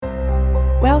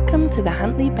Welcome to the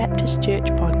Huntly Baptist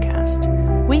Church podcast.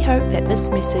 We hope that this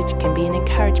message can be an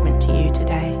encouragement to you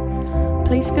today.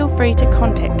 Please feel free to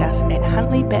contact us at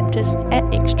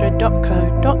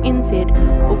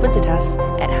huntlybaptist@extra.co.nz or visit us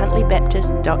at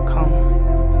huntlybaptist.com.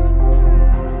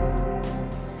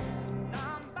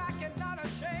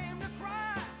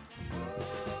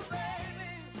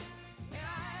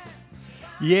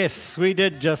 Yes, we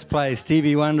did just play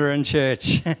Stevie Wonder in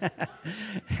church.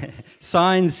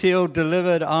 Signed, sealed,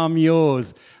 delivered, I'm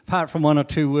yours. Apart from one or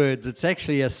two words, it's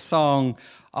actually a song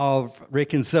of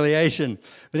reconciliation.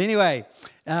 But anyway,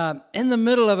 in the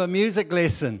middle of a music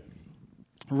lesson,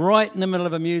 right in the middle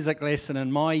of a music lesson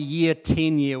in my year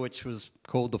 10 year, which was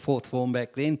called the fourth form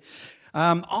back then,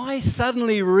 I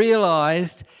suddenly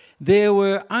realized there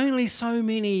were only so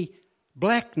many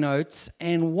black notes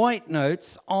and white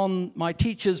notes on my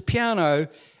teacher's piano,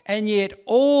 and yet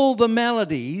all the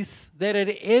melodies that had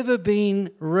ever been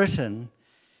written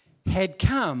had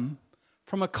come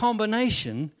from a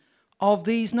combination of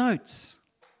these notes.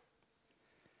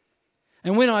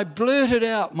 And when I blurted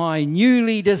out my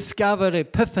newly discovered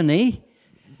epiphany,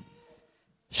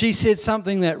 she said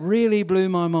something that really blew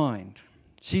my mind.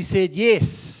 She said,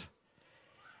 yes,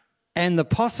 and the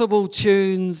possible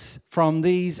tunes from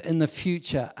these in the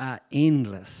future are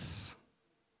endless.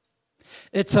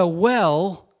 It's a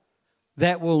well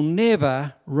that will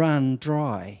never run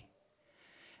dry.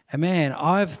 And man,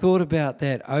 I've thought about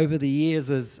that over the years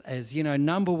as you know,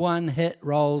 number one hit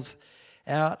rolls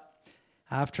out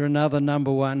after another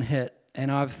number one hit.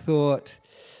 And I've thought,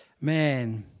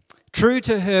 man, true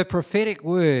to her prophetic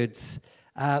words,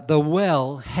 the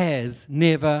well has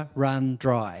never run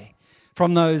dry.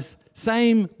 From those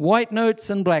same white notes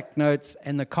and black notes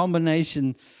and the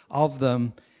combination of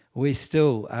them, we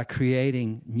still are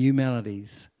creating new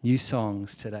melodies, new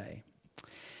songs today.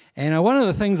 And one of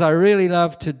the things I really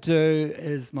love to do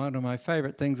is, one of my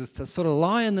favorite things is to sort of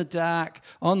lie in the dark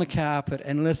on the carpet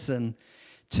and listen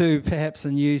to perhaps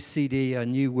a new CD, a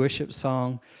new worship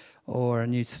song or a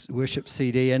new worship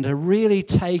CD, and to really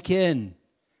take in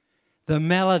the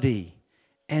melody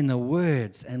and the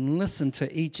words and listen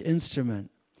to each instrument.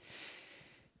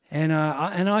 And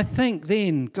I think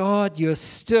then, God, you're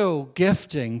still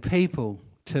gifting people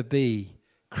to be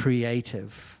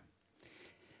creative.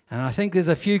 And I think there's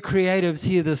a few creatives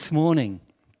here this morning.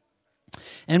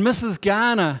 And Mrs.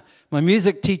 Garner, my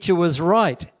music teacher, was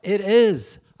right. It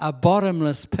is a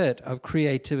bottomless pit of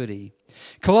creativity.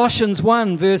 Colossians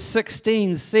 1 verse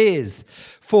 16 says,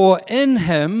 "For in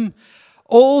him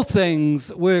all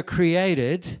things were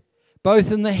created, both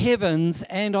in the heavens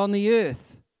and on the earth,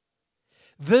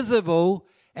 visible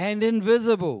and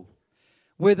invisible,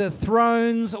 whether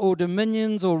thrones or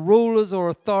dominions or rulers or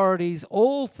authorities,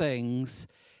 all things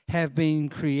have been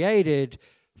created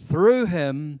through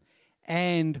him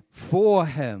and for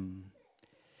him."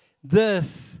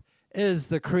 This is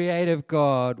the creative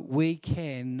God we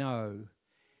can know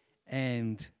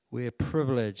and we're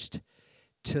privileged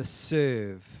to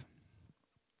serve.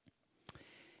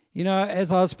 You know,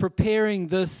 as I was preparing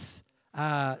this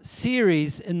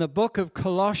series in the book of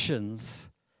Colossians,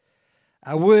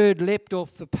 a word leapt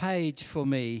off the page for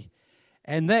me,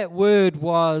 and that word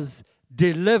was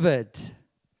delivered.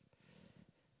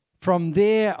 From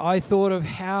there, I thought of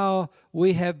how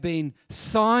we have been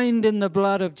signed in the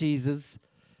blood of Jesus,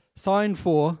 signed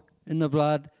for in the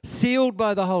blood, sealed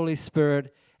by the Holy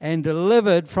Spirit, and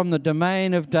delivered from the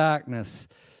domain of darkness.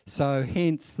 So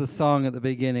hence the song at the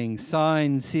beginning,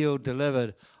 signed, sealed,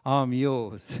 delivered, I'm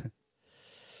yours.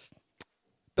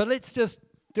 But let's just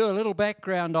do a little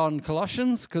background on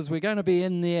Colossians, because we're going to be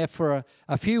in there for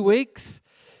a few weeks.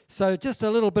 So just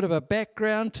a little bit of a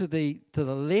background to the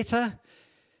letter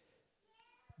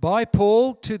by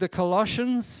Paul to the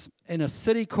Colossians in a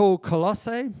city called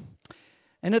Colossae.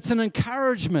 And it's an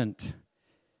encouragement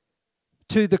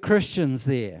to the Christians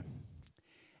there.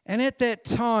 And at that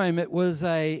time, it was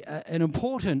an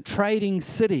important trading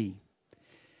city.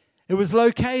 It was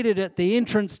located at the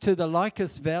entrance to the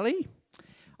Lycus Valley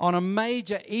on a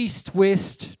major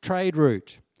east-west trade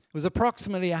route. It was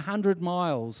approximately 100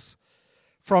 miles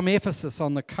from Ephesus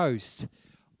on the coast,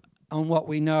 on what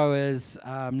we know as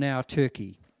now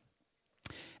Turkey.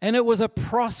 And it was a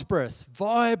prosperous,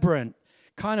 vibrant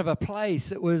kind of a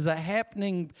place. It was a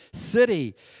happening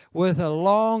city with a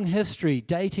long history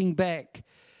dating back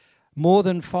more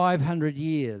than 500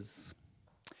 years.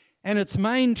 And its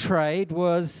main trade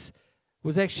was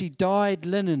actually dyed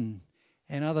linen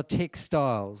and other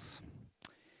textiles.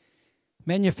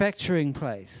 Manufacturing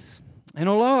place. And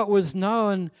although it was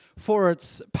known for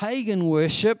its pagan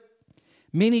worship,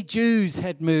 many Jews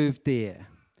had moved there,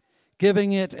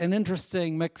 giving it an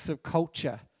interesting mix of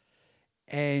culture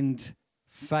and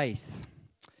faith.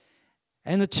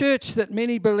 And the church that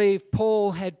many believe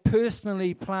Paul had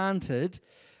personally planted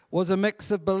was a mix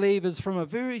of believers from a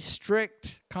very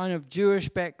strict kind of Jewish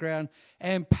background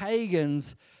and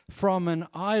pagans from an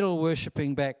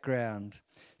idol-worshipping background.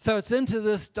 So it's into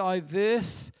this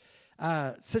diverse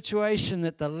situation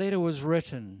that the letter was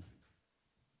written.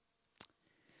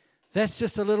 That's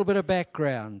just a little bit of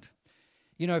background.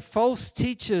 You know, false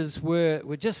teachers were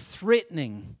just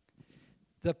threatening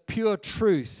the pure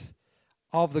truth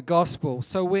of the gospel.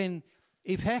 So when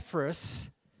Epaphras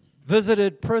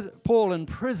visited Paul in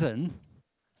prison,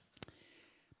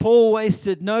 Paul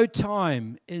wasted no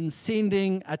time in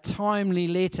sending a timely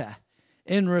letter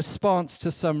in response to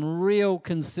some real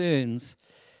concerns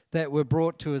that were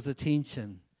brought to his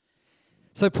attention.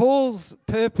 So Paul's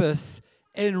purpose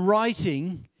in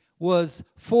writing was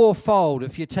fourfold,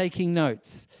 if you're taking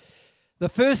notes. The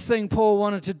first thing Paul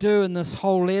wanted to do in this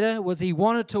whole letter was he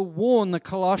wanted to warn the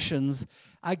Colossians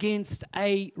against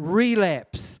a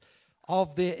relapse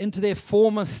into their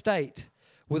former state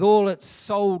with all its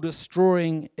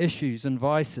soul-destroying issues and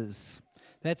vices.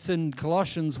 That's in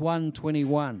Colossians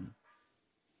 1:21.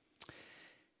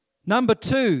 Number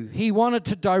 2, he wanted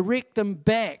to direct them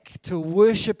back to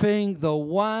worshipping the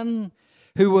one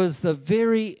who was the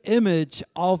very image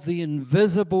of the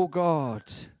invisible God.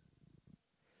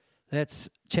 That's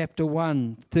chapter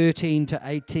 1, 13 to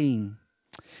 18.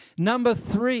 Number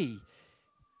 3,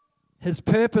 his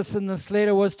purpose in this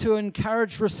letter was to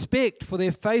encourage respect for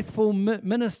their faithful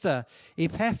minister,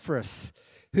 Epaphras,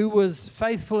 who was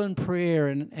faithful in prayer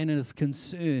and his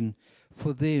concern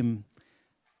for them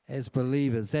as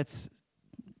believers. That's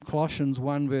Colossians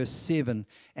 1, verse 7.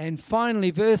 And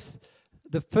finally,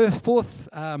 the fourth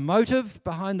motive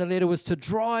behind the letter was to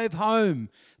drive home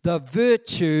the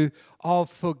virtue of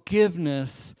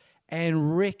forgiveness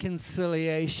and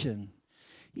reconciliation.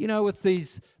 You know, with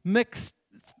these mixed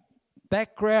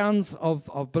backgrounds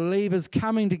of believers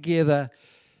coming together,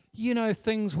 you know,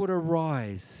 things would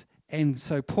arise. And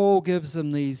so Paul gives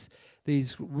them these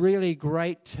really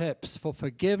great tips for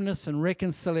forgiveness and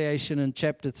reconciliation in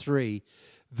chapter 3,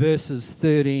 verses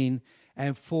 13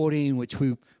 and 14, which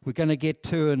we're going to get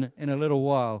to in a little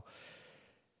while.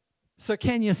 So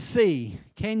can you see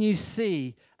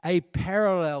a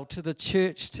parallel to the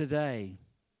church today?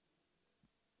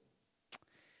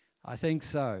 I think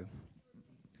so.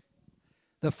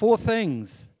 The 4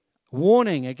 things: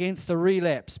 warning against a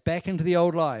relapse back into the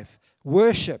old life,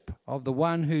 worship of the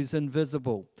one who's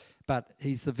invisible, but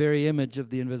he's the very image of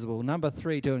the invisible. Number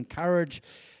 3, to encourage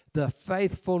the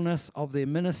faithfulness of their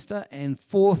minister, and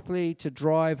fourthly, to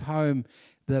drive home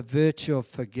the virtue of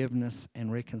forgiveness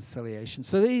and reconciliation.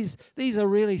 So these are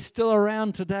really still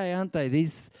around today, aren't they?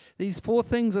 These 4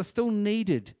 things are still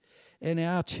needed in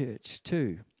our church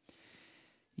too.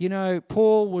 You know,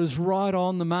 Paul was right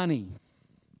on the money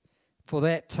for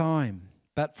that time,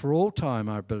 but for all time,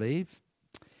 I believe.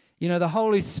 You know, the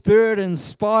Holy Spirit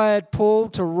inspired Paul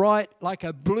to write like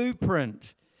a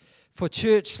blueprint for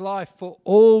church life for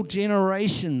all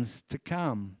generations to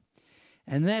come.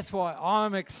 And that's why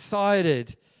I'm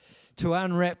excited to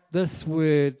unwrap this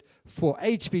word for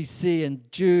HBC in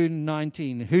June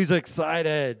 19. Who's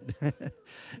excited?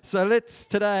 So let's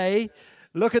today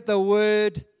look at the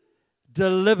word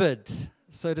delivered.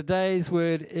 So today's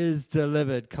word is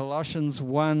delivered, Colossians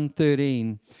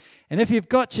 1:13. And if you've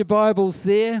got your Bibles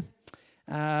there,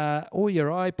 or your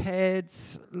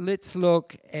iPads, let's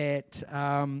look at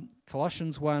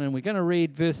Colossians 1, and we're going to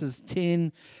read verses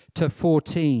 10 to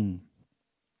 14.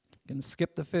 I'm going to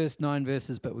skip the first 9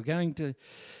 verses, but we're going to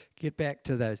get back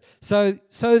to those. So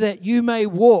that you may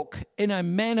walk in a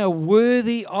manner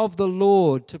worthy of the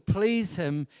Lord, to please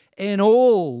him in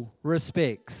all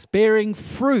respects, bearing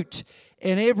fruit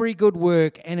in every good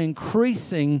work and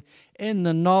increasing in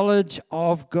the knowledge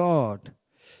of God,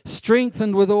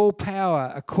 strengthened with all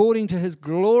power according to his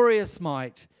glorious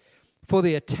might, for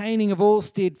the attaining of all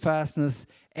steadfastness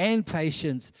and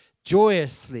patience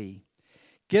joyously,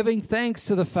 giving thanks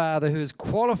to the Father who has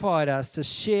qualified us to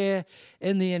share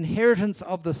in the inheritance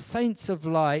of the saints of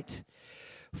light,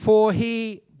 for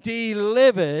he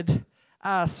delivered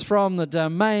us from the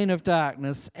domain of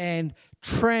darkness and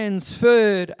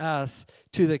transferred us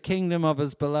to the kingdom of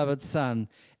his beloved Son,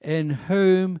 in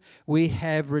whom we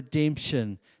have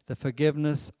redemption, the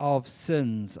forgiveness of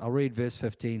sins. I'll read verse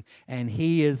 15. And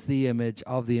he is the image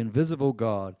of the invisible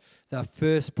God, the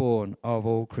firstborn of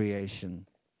all creation.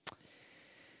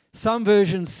 Some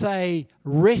versions say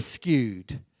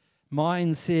rescued.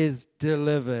 Mine says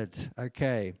delivered.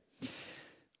 Okay.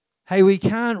 Hey, we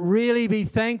can't really be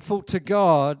thankful to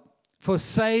God for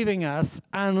saving us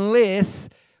unless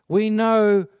we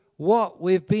know what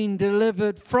we've been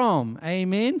delivered from.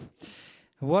 Amen?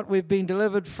 What we've been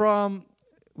delivered from,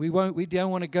 we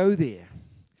don't want to go there.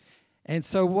 And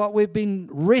so what we've been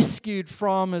rescued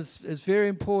from is very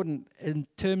important in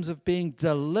terms of being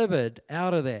delivered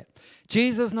out of that.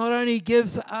 Jesus not only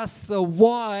gives us the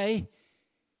why,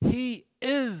 he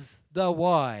is the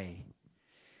why.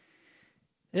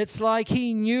 It's like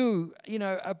he knew,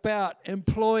 about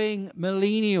employing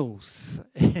millennials.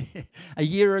 A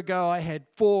year ago, I had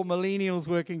 4 millennials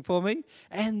working for me,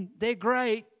 and they're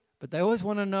great, but they always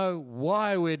want to know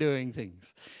why we're doing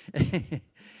things.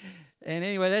 And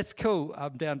anyway, that's cool.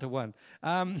 I'm down to 1.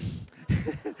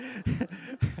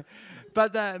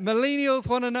 But the millennials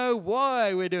want to know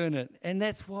why we're doing it. And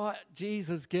that's what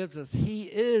Jesus gives us. He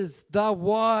is the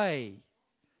why.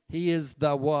 He is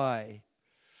the why.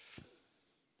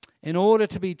 In order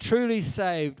to be truly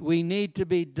saved, we need to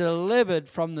be delivered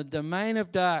from the domain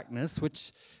of darkness,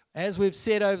 which, as we've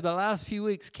said over the last few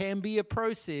weeks, can be a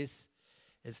process.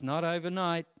 It's not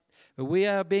overnight. But we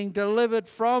are being delivered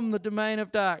from the domain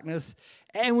of darkness,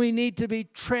 and we need to be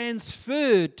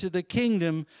transferred to the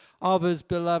kingdom of his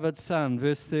beloved Son.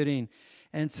 Verse 13.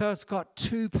 And so it's got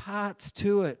 2 parts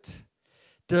to it.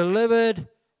 Delivered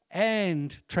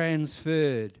and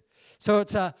transferred. So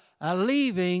it's a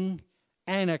leaving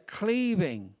and a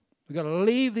cleaving. We've got to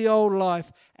leave the old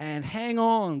life and hang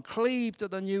on, cleave to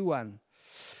the new one.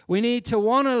 We need to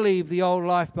want to leave the old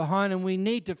life behind, and we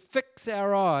need to fix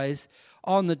our eyes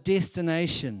on the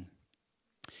destination.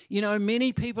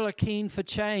 Many people are keen for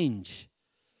change.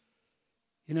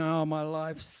 My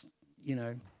life's,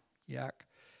 yuck.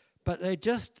 But they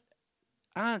just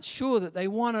aren't sure that they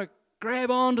want to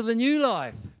grab onto the new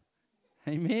life.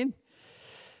 Amen?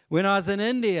 When I was in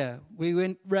India, we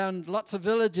went around lots of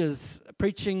villages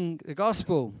preaching the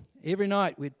gospel. Every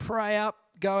night we'd pray up,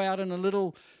 go out in a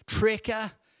little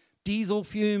trekker, diesel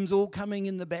fumes all coming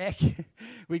in the back.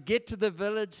 We'd get to the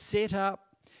village, set up.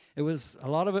 A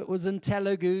lot of it was in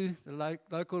Telugu, the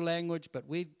local language, but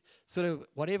we sort of,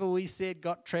 whatever we said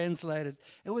got translated.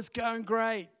 It was going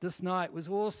great. This night was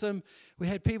awesome. We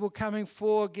had people coming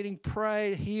forward, getting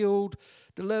prayed, healed,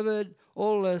 delivered,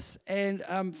 all this. And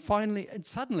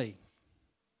suddenly,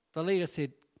 the leader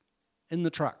said, in the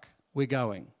truck, we're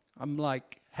going. I'm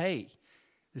like, hey,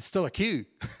 there's still a queue.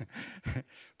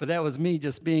 But that was me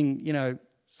just being,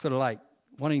 sort of like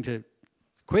wanting to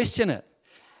question it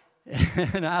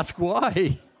and ask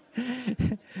why.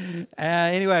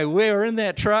 Anyway, we were in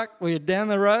that truck. We were down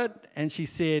the road, and she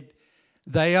said,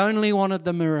 they only wanted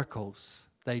the miracles.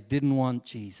 They didn't want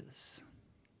Jesus.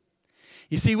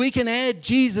 You see, we can add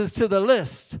Jesus to the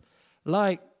list.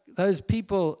 Like those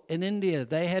people in India,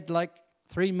 they had like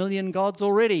 3 million gods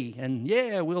already. And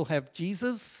yeah, we'll have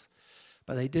Jesus.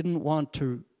 But they didn't want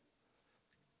to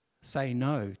say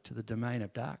no to the domain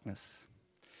of darkness.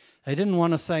 They didn't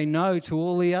want to say no to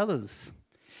all the others.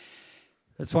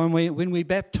 That's why when we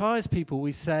baptize people,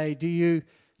 we say, do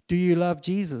you love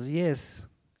Jesus? Yes.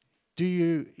 Do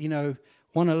you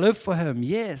want to live for him?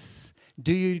 Yes.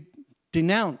 Do you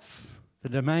denounce the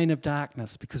domain of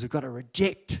darkness? Because we've got to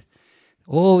reject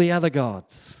all the other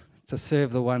gods to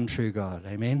serve the one true God.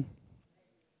 Amen?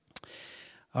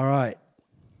 All right.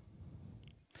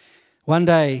 One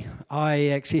day, I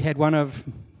actually had one of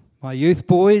my youth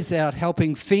boys out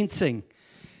helping fencing,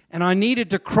 and I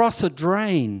needed to cross a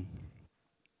drain.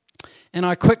 And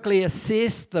I quickly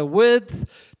assessed the width,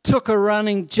 took a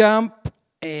running jump,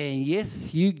 and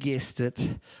yes, you guessed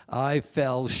it, I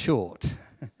fell short.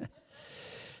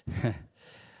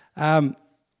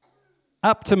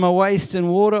 Up to my waist in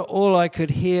water, all I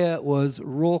could hear was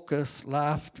raucous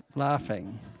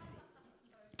laughing.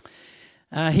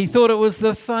 He thought it was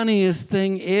the funniest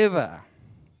thing ever.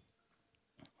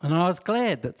 And I was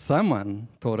glad that someone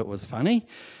thought it was funny,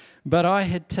 but I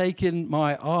had taken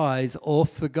my eyes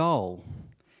off the goal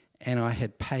and I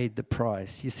had paid the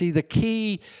price. You see, the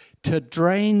key to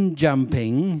drain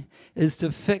jumping is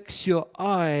to fix your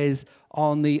eyes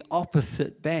on the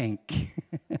opposite bank.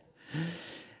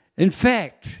 In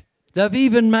fact, they've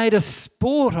even made a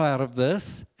sport out of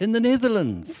this in the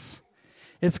Netherlands.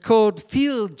 It's called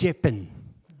vieljeppen.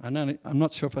 I'm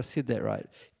not sure if I said that right.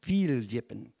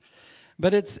 Vieljeppen.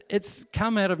 But it's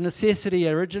come out of necessity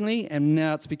originally, and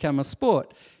now it's become a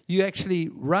sport. You actually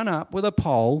run up with a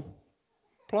pole,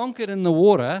 plonk it in the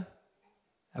water,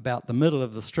 about the middle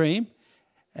of the stream,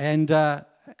 and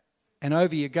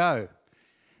over you go.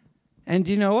 And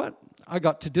you know what? I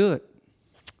got to do it.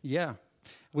 Yeah.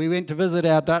 We went to visit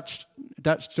our Dutch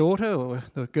daughter, or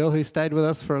the girl who stayed with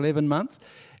us for 11 months,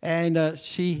 And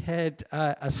she had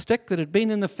a stick that had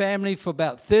been in the family for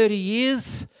about 30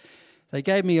 years. They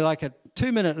gave me like a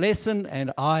 2-minute lesson,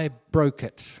 and I broke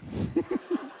it.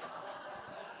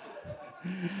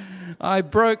 I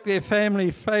broke their family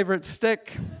favourite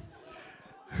stick.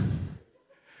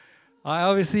 I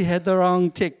obviously had the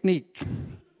wrong technique.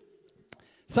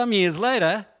 Some years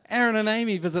later, Aaron and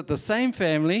Amy visit the same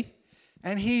family,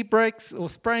 and he breaks or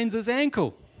sprains his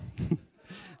ankle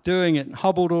doing it,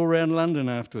 hobbled all around London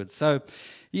afterwards. So,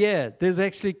 yeah, there's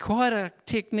actually quite a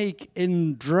technique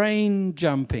in drain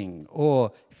jumping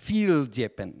or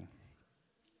fieldjeppen.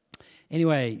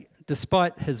 Anyway,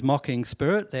 despite his mocking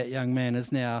spirit, that young man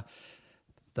is now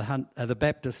the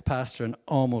Baptist pastor in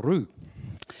Oamaru.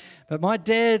 But my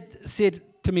dad said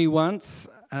to me once,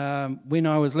 when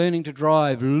I was learning to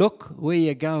drive, look where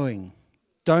you're going.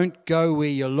 Don't go where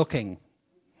you're looking.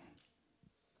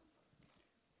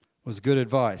 Was good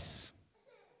advice.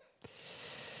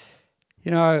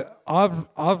 You know,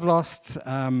 I've lost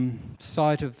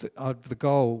sight of the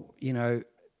goal, you know,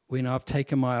 when I've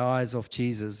taken my eyes off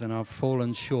Jesus and I've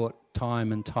fallen short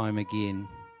time and time again.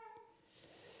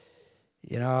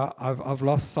 You know, I've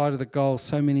lost sight of the goal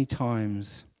so many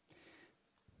times.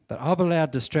 But I've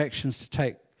allowed distractions to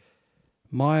take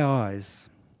my eyes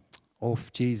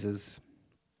off Jesus.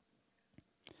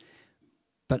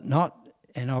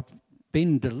 And I've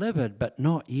been delivered, but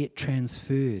not yet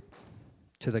transferred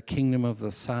to the kingdom of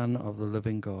the Son of the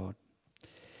living God.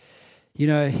 You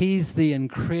know, He's the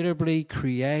incredibly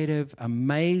creative,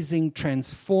 amazing,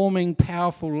 transforming,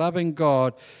 powerful, loving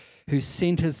God who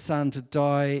sent His Son to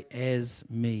die as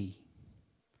me.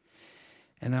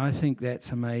 And I think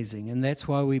that's amazing. And that's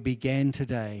why we began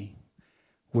today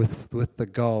with the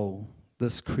goal,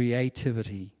 this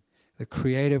creativity. The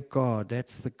creative God,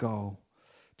 that's the goal,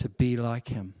 to be like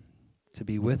Him, to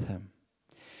be with Him.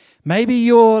 Maybe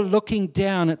you're looking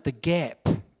down at the gap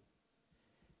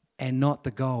and not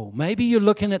the goal. Maybe you're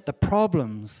looking at the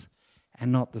problems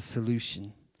and not the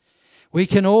solution. We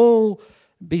can all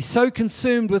be so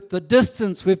consumed with the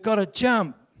distance we've got to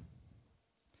jump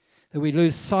that we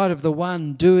lose sight of the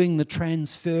one doing the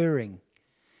transferring.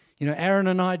 You know, Aaron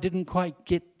and I didn't quite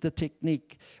get the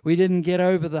technique. We didn't get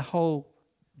over the whole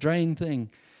drain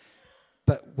thing.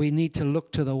 But we need to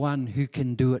look to the one who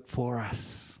can do it for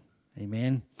us.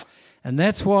 Amen. And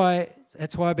that's why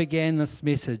I began this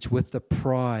message with the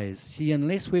prize. See,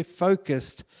 unless we're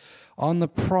focused on the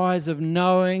prize of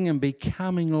knowing and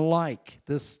becoming like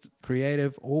this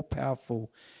creative,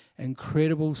 all-powerful,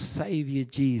 incredible Savior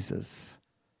Jesus,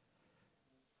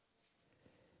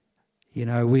 you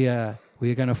know, we are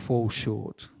going to fall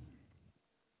short.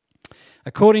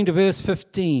 According to verse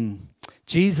 15,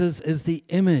 Jesus is the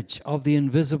image of the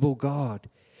invisible God.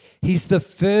 He's the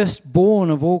firstborn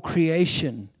of all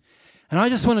creation. And I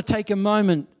just want to take a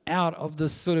moment out of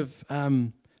this sort of,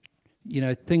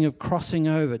 thing of crossing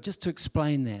over, just to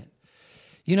explain that.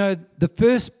 You know, the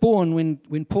firstborn,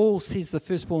 when Paul says the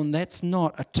firstborn, that's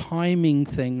not a timing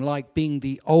thing like being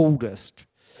the oldest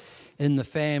in the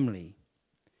family.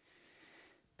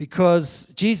 Because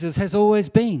Jesus has always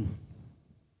been.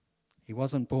 He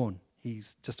wasn't born.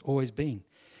 He's just always been.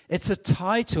 It's a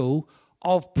title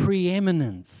of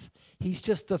preeminence. He's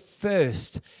just the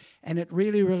first. And it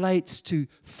really relates to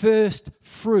first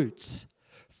fruits,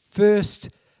 first,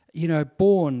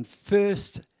 born,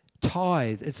 first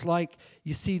tithe. It's like,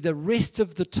 you see, the rest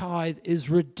of the tithe is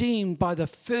redeemed by the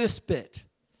first bit.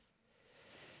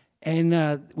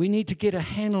 And we need to get a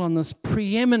handle on this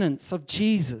preeminence of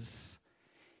Jesus.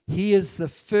 He is the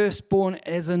firstborn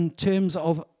as in terms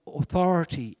of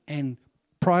authority and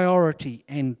priority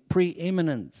and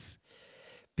preeminence,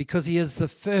 because He is the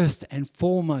first and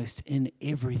foremost in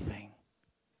everything.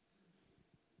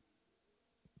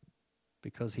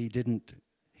 Because He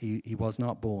was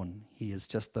not born. He is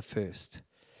just the first.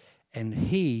 And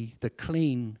He, the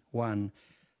clean one,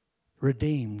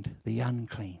 redeemed the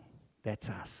unclean. That's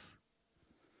us.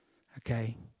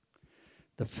 Okay?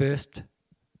 The first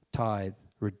tithe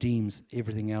redeems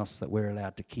everything else that we're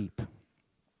allowed to keep.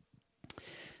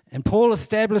 And Paul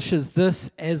establishes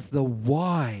this as the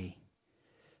why,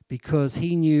 because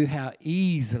he knew how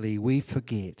easily we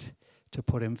forget to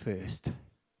put Him first.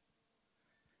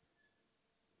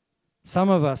 Some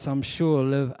of us, I'm sure,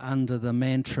 live under the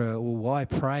mantra, well, why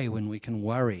pray when we can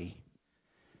worry?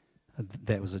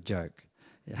 That was a joke.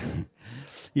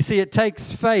 You see, it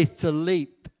takes faith to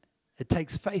leap. It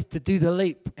takes faith to do the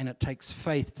leap, and it takes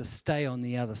faith to stay on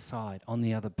the other side, on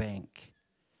the other bank.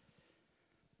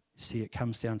 See, it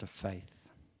comes down to faith.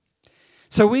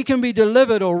 So we can be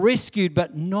delivered or rescued,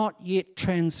 but not yet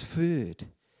transferred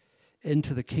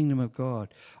into the kingdom of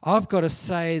God. I've got to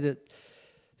say that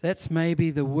That's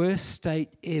maybe the worst state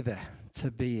ever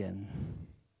to be in.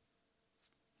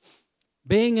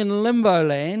 Being in limbo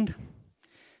land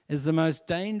is the most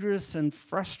dangerous and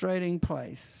frustrating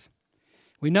place.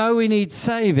 We know we need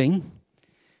saving,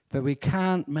 but we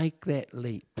can't make that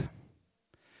leap.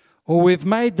 Or we've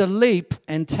made the leap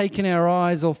and taken our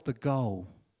eyes off the goal.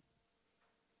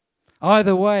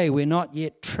 Either way, we're not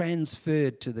yet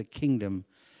transferred to the kingdom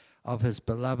of his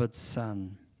beloved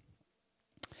Son.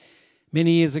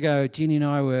 Many years ago, Jenny and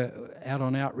I were out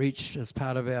on outreach as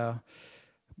part of our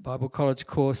Bible college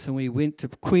course, and we went to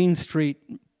Queen Street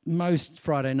most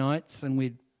Friday nights, and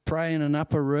we'd pray in an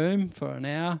upper room for an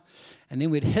hour, and then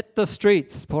we'd hit the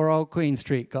streets. Poor old Queen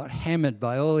Street got hammered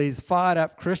by all these fired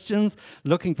up Christians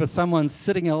looking for someone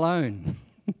sitting alone.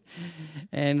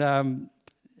 And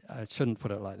I shouldn't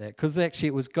put it like that, because actually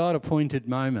it was God-appointed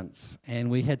moments,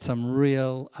 and we had some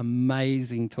real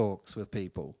amazing talks with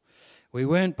people. We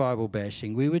weren't Bible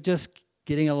bashing. We were just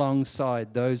getting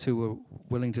alongside those who were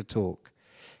willing to talk,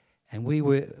 and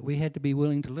we had to be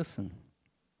willing to listen.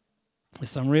 There's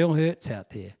some real hurts out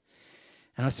there.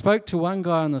 And I spoke to one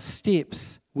guy on the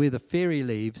steps where the ferry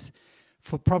leaves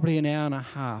for probably an hour and a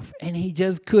half, and he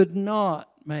just could not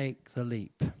make the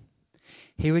leap.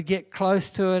 He would get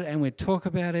close to it and we'd talk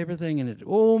about everything, and it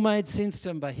all made sense to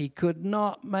him, but he could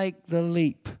not make the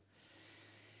leap.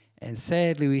 And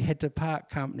sadly, we had to part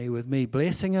company with me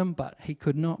blessing him, but he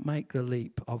could not make the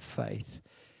leap of faith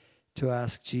to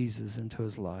ask Jesus into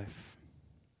his life.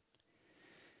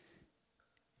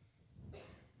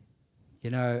 You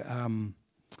know,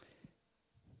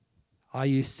 I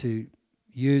used to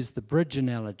use the bridge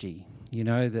analogy, you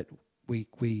know, that we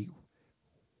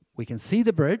can see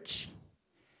the bridge.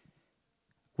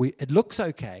 It looks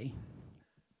okay,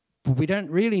 but we don't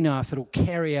really know if it'll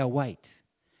carry our weight.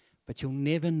 But you'll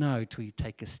never know till you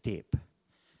take a step.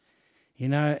 You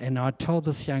know, and I told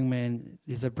this young man,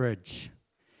 there's a bridge.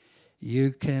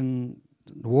 You can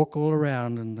walk all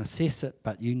around and assess it,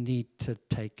 but you need to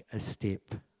take a step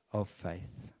of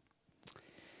faith.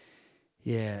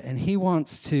 Yeah, and he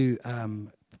wants to,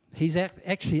 he's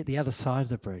actually at the other side of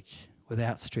the bridge with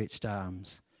outstretched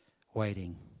arms,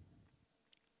 waiting.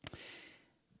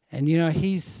 And you know,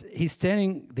 he's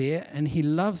standing there, and he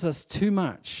loves us too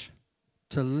much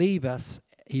to leave us.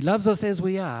 He loves us as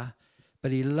we are,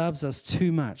 but he loves us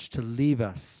too much to leave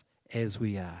us as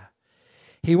we are.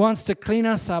 He wants to clean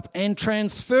us up and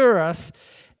transfer us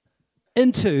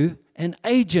into an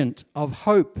agent of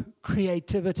hope,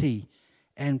 creativity,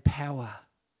 and power.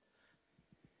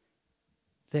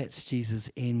 That's Jesus'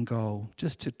 end goal,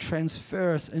 just to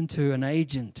transfer us into an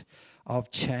agent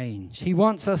of change. He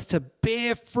wants us to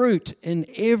bear fruit in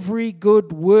every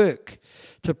good work,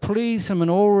 to please him in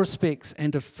all respects,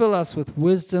 and to fill us with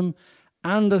wisdom,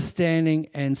 understanding,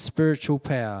 and spiritual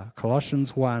power.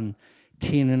 Colossians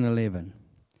 1:10 and 11.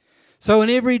 So in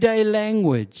everyday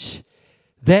language,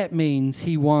 that means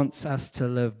he wants us to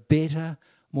live better,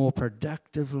 more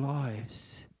productive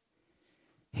lives.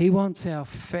 He wants our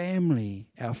family,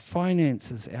 our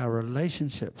finances, our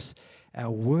relationships, our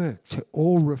work to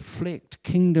all reflect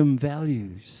kingdom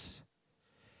values,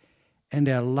 and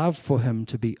our love for him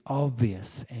to be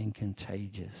obvious and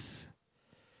contagious.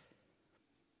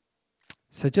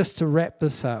 So just to wrap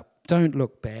this up, don't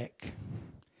look back.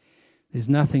 There's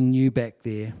nothing new back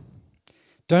there.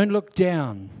 Don't look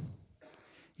down.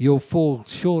 You'll fall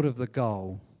short of the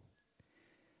goal.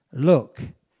 Look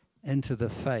into the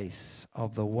face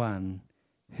of the one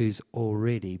who's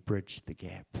already bridged the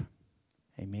gap.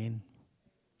 Amen.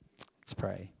 Let's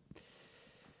pray.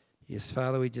 Yes,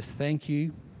 Father, we just thank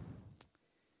you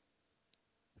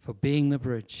for being the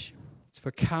bridge,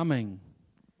 for coming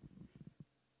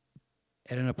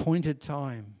at an appointed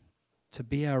time to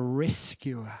be our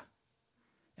rescuer,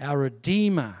 our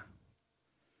redeemer.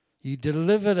 You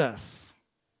delivered us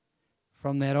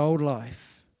from that old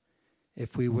life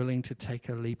if we're willing to take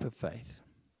a leap of faith.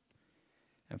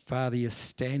 And Father, you're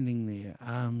standing there,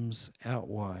 arms out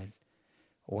wide,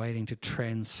 waiting to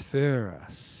transfer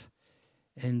us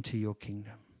into your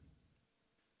kingdom.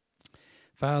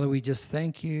 Father, we just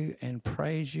thank you and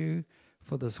praise you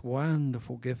for this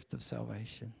wonderful gift of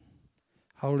salvation.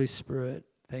 Holy Spirit,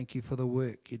 thank you for the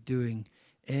work you're doing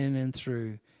in and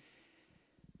through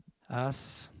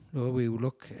us. Lord, we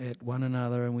look at one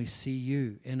another and we see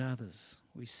you in others.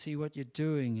 We see what you're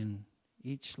doing in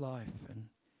each life, and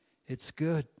it's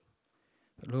good.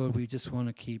 But Lord, we just want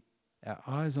to keep our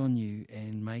eyes on you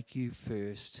and make you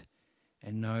first,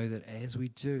 and know that as we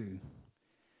do,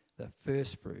 the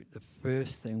first fruit, the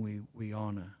first thing we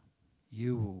honor,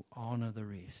 you will honor the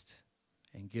rest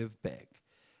and give back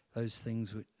those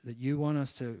things that you want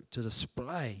us to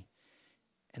display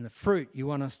and the fruit you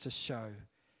want us to show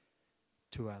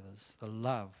to others, the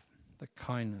love, the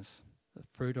kindness, the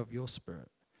fruit of your Spirit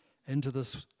into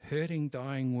this hurting,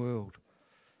 dying world.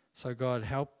 So God,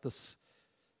 help this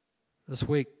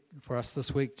week, for us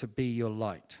this week, to be your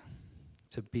light,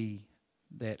 to be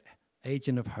that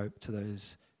agent of hope to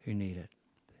those who need it.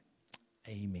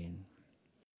 Amen.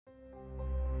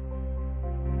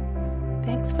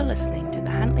 Thanks for listening to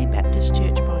the Huntly Baptist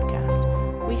Church podcast.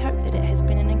 We hope that it has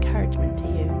been an encouragement to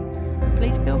you.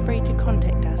 Please feel free to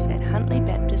contact us at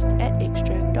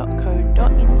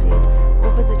huntlybaptist@extra.co.nz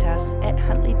or visit us at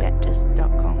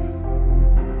huntlybaptist.com.